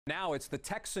Now it's the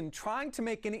Texan trying to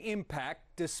make an impact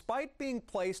despite being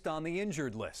placed on the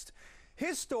injured list.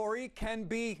 His story can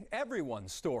be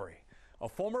everyone's story. A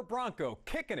former Bronco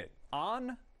kicking it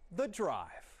on The Drive.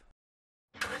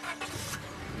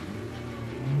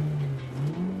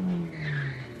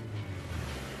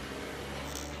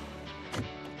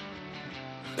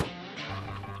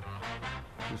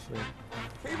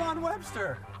 Kayvon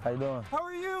Webster. How you doing? How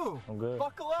are you? I'm good.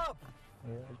 Buckle up.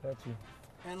 Yeah, I got you.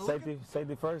 And safety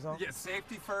first, huh? Yeah,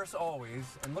 safety first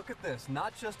always. And look at this,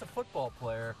 not just a football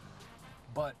player,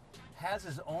 but has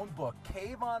his own book,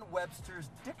 Kayvon Webster's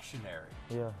Dictionary.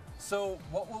 Yeah. So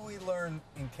what will we learn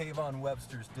in Kayvon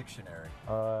Webster's Dictionary?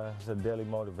 It's a daily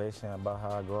motivation about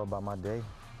how I go about my day.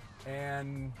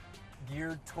 And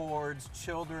geared towards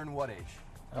children what age?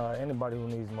 Anybody who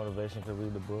needs motivation can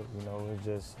read the book. You know, it's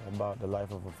just about the life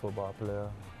of a football player.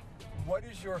 What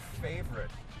is your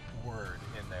favorite word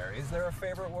in there? Is there a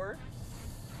favorite word?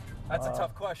 That's a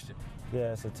tough question.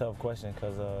 Yeah, it's a tough question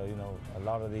because, you know, a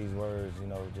lot of these words, you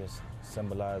know, just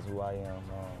symbolize who I am.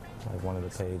 Like one of the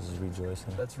pages,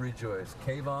 rejoicing. Let's rejoice.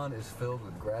 Kayvon is filled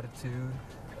with gratitude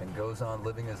and goes on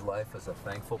living his life as a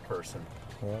thankful person.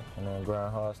 Yeah, and then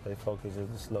grind hard, stay focused is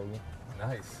the slogan.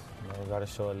 Nice. You know, got to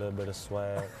show a little bit of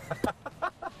swag.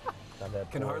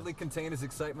 Can hardly contain his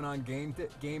excitement on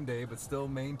game day, but still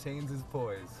maintains his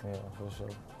poise. Yeah, for sure.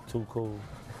 Too cool.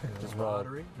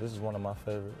 This is one of my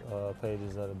favorite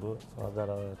pages of the book. So I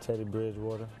got Teddy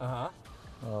Bridgewater,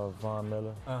 Von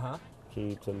Miller,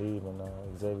 Keith Talib,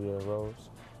 and Xavier Rhodes.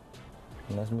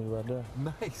 And that's me right there.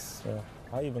 Nice. Yeah.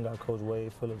 I even got Coach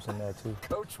Wade Phillips in there too.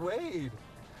 Coach Wade.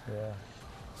 Yeah.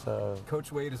 So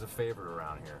Coach Wade is a favorite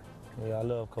around here. Yeah, I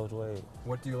love Coach Wade.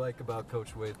 What do you like about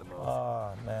Coach Wade the most?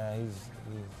 Oh man,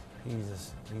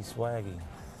 he's swaggy.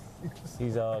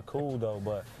 He's cool though,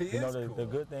 but you know the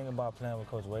good thing about playing with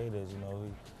Coach Wade is, you know,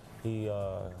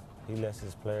 he lets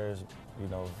his players, you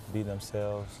know, be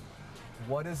themselves.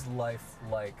 What is life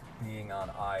like being on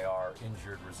IR,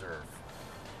 injured reserve?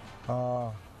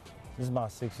 This is my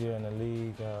 6th year in the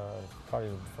league. Probably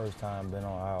the first time I've been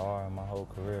on IR in my whole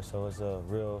career, so it's a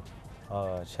real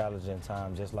challenging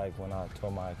time, just like when I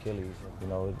tore my Achilles. You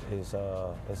know, it's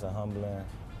a humbling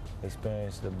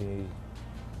experience to be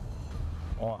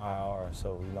on IR,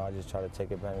 so, you know, I just try to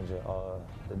take advantage of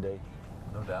the day.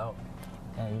 No doubt.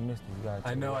 Man, you missed it. You gotta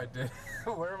I know I did.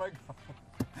 Where am I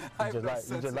going? You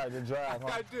just like the drive,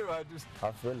 huh? I do.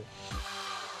 I feel it.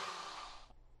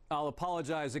 I'll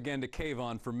apologize again to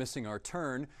Kayvon for missing our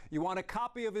turn. You want a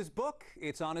copy of his book?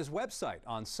 It's on his website,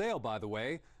 on sale, by the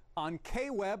way, on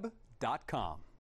kweb.com.